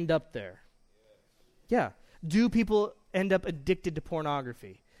people end up there? Yeah. Do people end up addicted to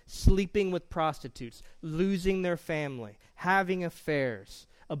pornography, sleeping with prostitutes, losing their family, having affairs,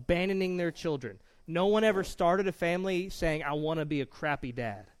 abandoning their children? No one ever started a family saying, I want to be a crappy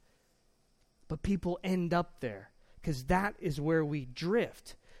dad. But people end up there because that is where we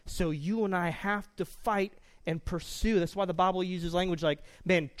drift. So you and I have to fight and pursue. That's why the Bible uses language like,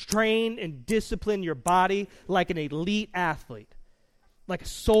 man, train and discipline your body like an elite athlete, like a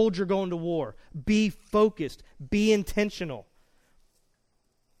soldier going to war. Be focused. Be intentional.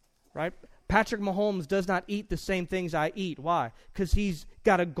 Right? Patrick Mahomes does not eat the same things I eat. Why? Because he's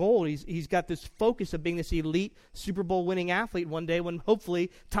got a goal. He's got this focus of being this elite Super Bowl winning athlete one day when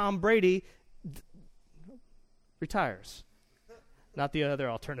hopefully Tom Brady retires. Not the other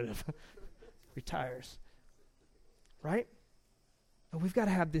alternative. Retires. Right? And we've got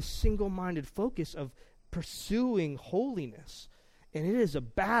to have this single-minded focus of pursuing holiness. And it is a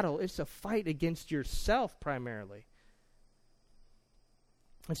battle. It's a fight against yourself primarily.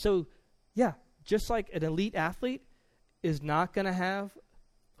 And so, yeah, just like an elite athlete is not going to have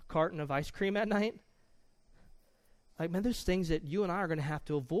a carton of ice cream at night, like, man, there's things that you and I are going to have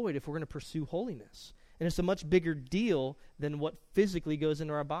to avoid if we're going to pursue holiness. And it's a much bigger deal than what physically goes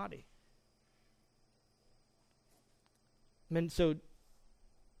into our body. And so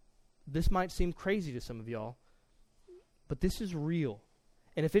this might seem crazy to some of y'all, but this is real.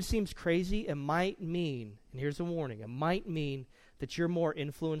 And if it seems crazy, it might mean, and here's a warning, it might mean that you're more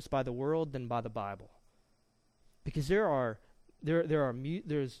influenced by the world than by the Bible. Because there's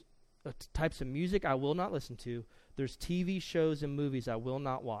types of music I will not listen to. There's TV shows and movies I will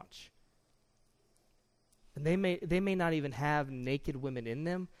not watch. And they may not even have naked women in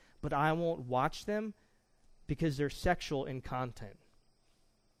them, but I won't watch them because they're sexual in content.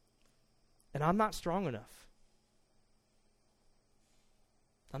 And I'm not strong enough.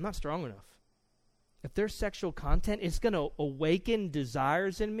 I'm not strong enough. If there's sexual content, it's going to awaken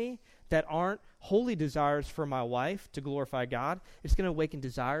desires in me that aren't holy desires for my wife to glorify God. It's going to awaken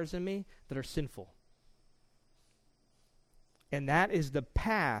desires in me that are sinful. And that is the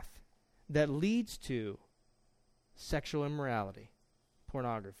path that leads to sexual immorality,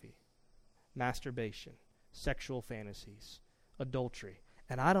 pornography, masturbation, sexual fantasies, adultery.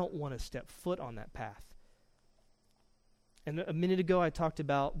 And I don't want to step foot on that path. And a minute ago I talked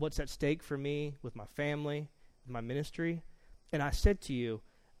about what's at stake for me with my family, with my ministry. And I said to you,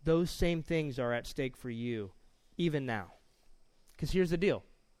 those same things are at stake for you even now. Because here's the deal.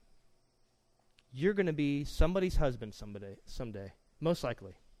 You're going to be somebody's husband someday, most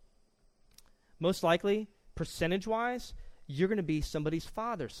likely. Most likely, percentage-wise, you're going to be somebody's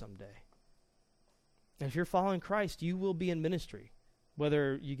father someday. And if you're following Christ, you will be in ministry,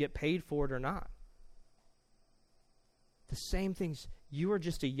 whether you get paid for it or not. The same things. You are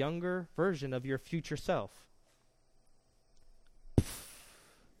just a younger version of your future self.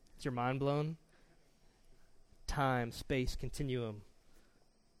 Is your mind blown? Time, space, continuum.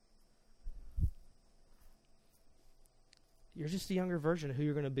 You're just a younger version of who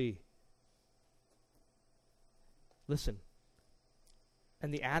you're going to be. Listen.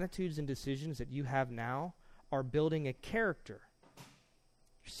 And the attitudes and decisions that you have now are building a character.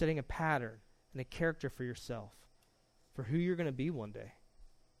 You're setting a pattern and a character for yourself, for who you're going to be one day.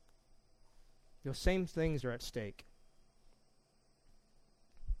 Those same things are at stake.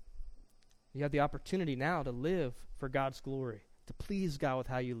 You have the opportunity now to live for God's glory, to please God with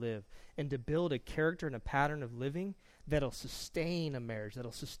how you live, and to build a character and a pattern of living that'll sustain a marriage,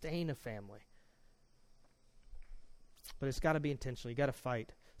 that'll sustain a family. But it's got to be intentional. You got to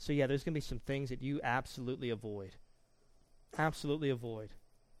fight. So yeah, there's going to be some things that you absolutely avoid. Absolutely avoid.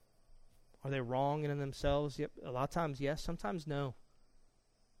 Are they wrong in themselves? Yep. A lot of times, yes. Sometimes, no.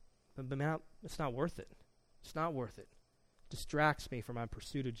 But man, it's not worth it. It's not worth it. It distracts me from my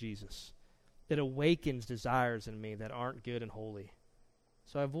pursuit of Jesus. It awakens desires in me that aren't good and holy.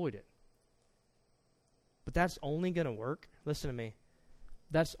 So I avoid it. But that's only going to work. Listen to me.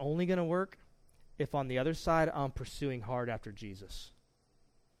 That's only going to work if on the other side I'm pursuing hard after Jesus.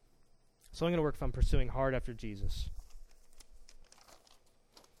 It's only going to work if I'm pursuing hard after Jesus.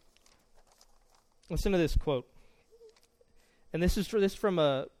 Listen to this quote. And this is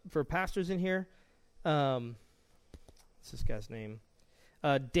for pastors in here. What's this guy's name?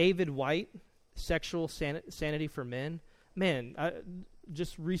 David White, Sexual Sanity for Men. Man, I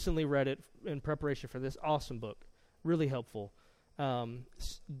just recently read it in preparation for this awesome book. Really helpful.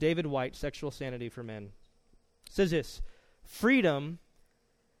 David White, Sexual Sanity for Men. Says this: freedom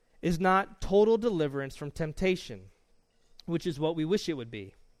is not total deliverance from temptation, which is what we wish it would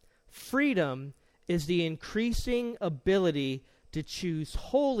be. Freedom is the increasing ability to choose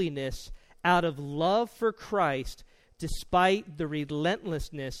holiness out of love for Christ despite the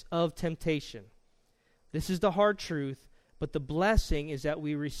relentlessness of temptation. This is the hard truth, but the blessing is that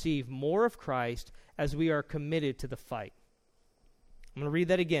we receive more of Christ as we are committed to the fight. I'm going to read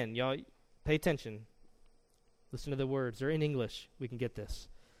that again. Y'all, pay attention. Listen to the words. They're in English. We can get this.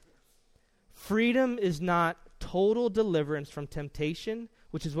 Freedom is not total deliverance from temptation,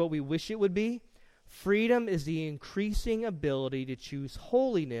 which is what we wish it would be. Freedom is the increasing ability to choose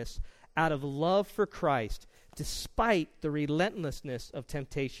holiness out of love for Christ, despite the relentlessness of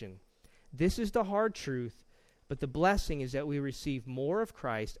temptation. This is the hard truth, but the blessing is that we receive more of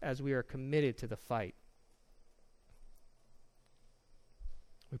Christ as we are committed to the fight.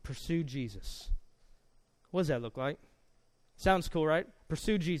 We pursue Jesus. What does that look like? Sounds cool, right?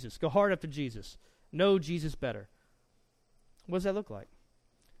 Pursue Jesus. Go hard after Jesus. Know Jesus better. What does that look like?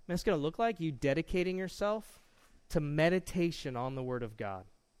 Man, it's going to look like you dedicating yourself to meditation on the Word of God.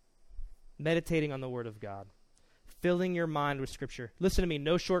 Meditating on the Word of God. Filling your mind with Scripture. Listen to me,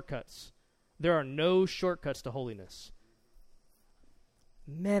 no shortcuts. There are no shortcuts to holiness.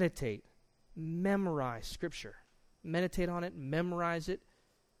 Meditate. Memorize Scripture. Meditate on it. Memorize it.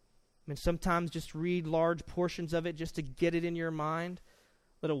 I mean, sometimes just read large portions of it just to get it in your mind.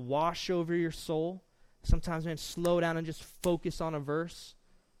 Let it wash over your soul. Sometimes, man, slow down and just focus on a verse.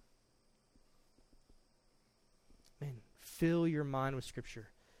 Man, fill your mind with Scripture.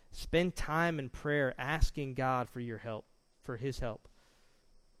 Spend time in prayer asking God for your help, for His help.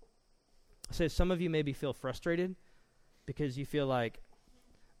 So some of you maybe feel frustrated because you feel like,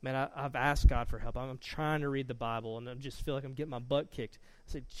 man, I've asked God for help. I'm trying to read the Bible, and I just feel like I'm getting my butt kicked.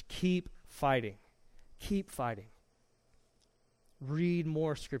 I say, keep fighting. Keep fighting. Read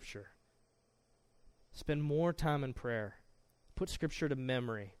more Scripture. Spend more time in prayer. Put Scripture to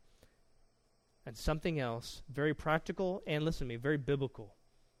memory. And something else, very practical, and listen to me, very biblical.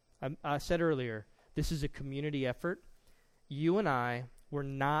 I said earlier, this is a community effort. You and I were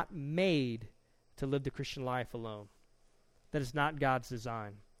not made to live the Christian life alone. That is not God's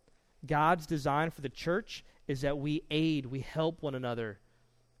design. God's design for the church is that we aid, we help one another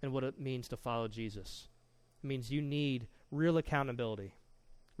in what it means to follow Jesus. It means you need real accountability.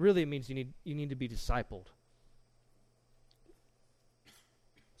 Really, it means you need to be discipled.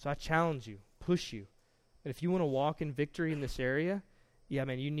 So I challenge you, push you. And if you want to walk in victory in this area, yeah,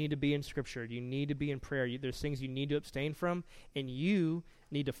 man, you need to be in Scripture. You need to be in prayer. There's things you need to abstain from, and you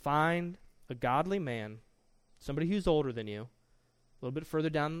need to find a godly man, somebody who's older than you, a little bit further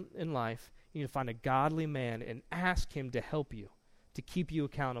down in life. You need to find a godly man and ask him to help you, to keep you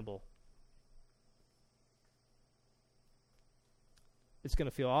accountable. It's going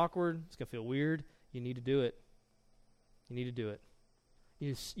to feel awkward. It's going to feel weird. You need to do it. You need to do it.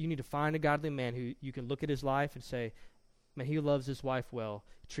 You need to find a godly man who you can look at his life and say, man, he loves his wife well.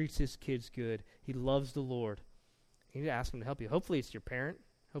 He treats his kids good. He loves the Lord. You need to ask him to help you. Hopefully it's your parent.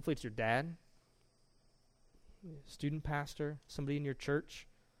 Hopefully it's your dad, student pastor, somebody in your church,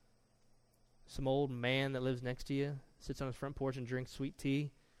 some old man that lives next to you, sits on his front porch and drinks sweet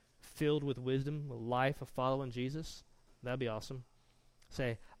tea, filled with wisdom, a life of following Jesus. That'd be awesome.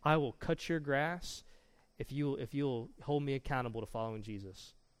 Say, I will cut your grass if you'll hold me accountable to following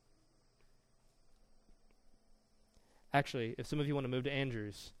Jesus. Actually, if some of you want to move to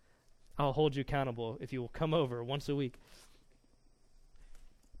Andrews, I'll hold you accountable if you will come over once a week.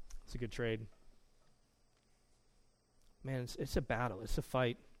 It's a good trade. Man, it's a battle. It's a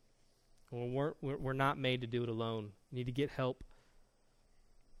fight. We're not made to do it alone. We need to get help.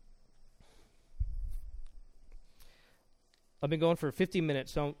 I've been going for 50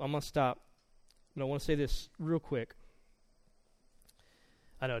 minutes, so I'm going to stop. But I want to say this real quick.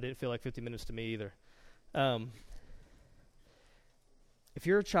 I know it didn't feel like 50 minutes to me either. If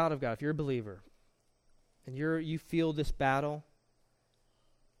you're a child of God, if you're a believer, and you feel this battle,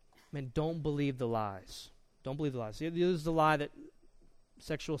 man, don't believe the lies. Don't believe the lies. There's the lie that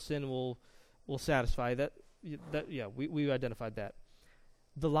sexual sin will satisfy. We identified that.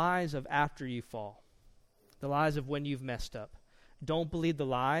 The lies of after you fall. The lies of when you've messed up. Don't believe the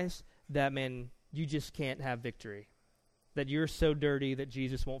lies that, man, you just can't have victory. That you're so dirty that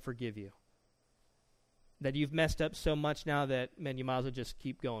Jesus won't forgive you. That you've messed up so much now that, man, you might as well just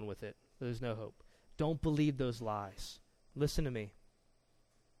keep going with it. There's no hope. Don't believe those lies. Listen to me.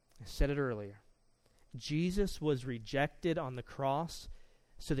 I said it earlier. Jesus was rejected on the cross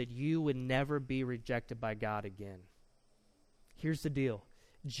so that you would never be rejected by God again. Here's the deal.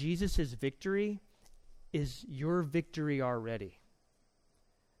 Jesus' victory is your victory already.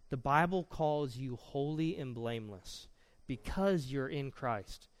 The Bible calls you holy and blameless because you're in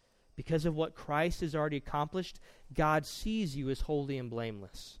Christ. Because of what Christ has already accomplished, God sees you as holy and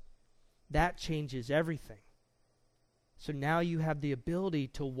blameless. That changes everything. So now you have the ability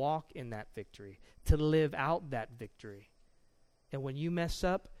to walk in that victory, to live out that victory. And when you mess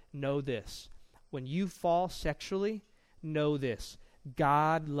up, know this. When you fall sexually, know this.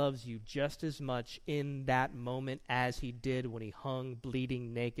 God loves you just as much in that moment as he did when he hung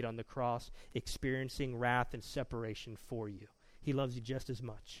bleeding naked on the cross, experiencing wrath and separation for you. He loves you just as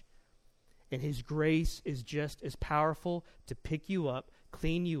much. And his grace is just as powerful to pick you up,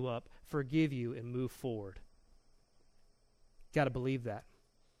 clean you up, forgive you, and move forward. Got to believe that.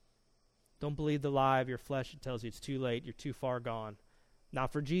 Don't believe the lie of your flesh that tells you it's too late, you're too far gone.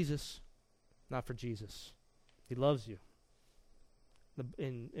 Not for Jesus. Not for Jesus. He loves you.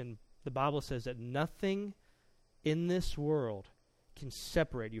 And the Bible says that nothing in this world can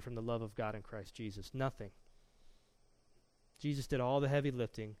separate you from the love of God in Christ Jesus. Nothing. Jesus did all the heavy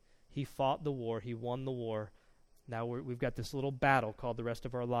lifting. He fought the war. He won the war. Now we've got this little battle called the rest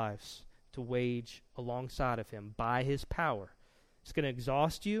of our lives to wage alongside of him by his power. It's going to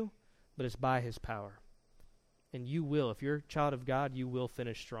exhaust you, but it's by his power. And you will, if you're a child of God, you will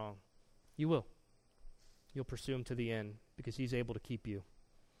finish strong. You will. You'll pursue him to the end because he's able to keep you.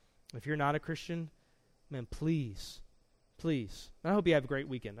 If you're not a Christian, man, please. And I hope you have a great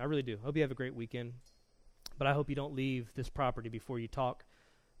weekend. I really do. I hope you have a great weekend. But I hope you don't leave this property before you talk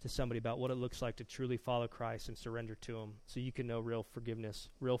to somebody about what it looks like to truly follow Christ and surrender to him so you can know real forgiveness,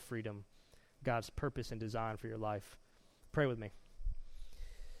 real freedom, God's purpose and design for your life. Pray with me.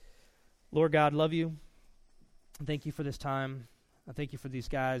 Lord God, love you. Thank you for this time. I thank you for these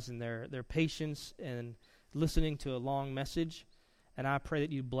guys and their patience and listening to a long message. And I pray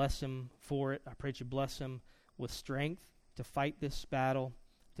that you bless them for it. I pray that you bless them with strength to fight this battle,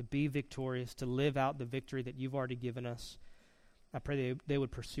 to be victorious, to live out the victory that you've already given us. I pray they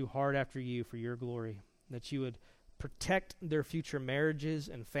would pursue hard after you for your glory, that you would protect their future marriages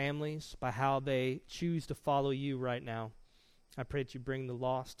and families by how they choose to follow you right now. I pray that you bring the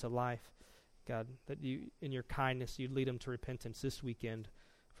lost to life, God, that you, in your kindness, you'd lead them to repentance this weekend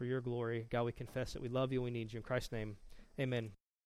for your glory. God, we confess that we love you and we need you. In Christ's name, amen.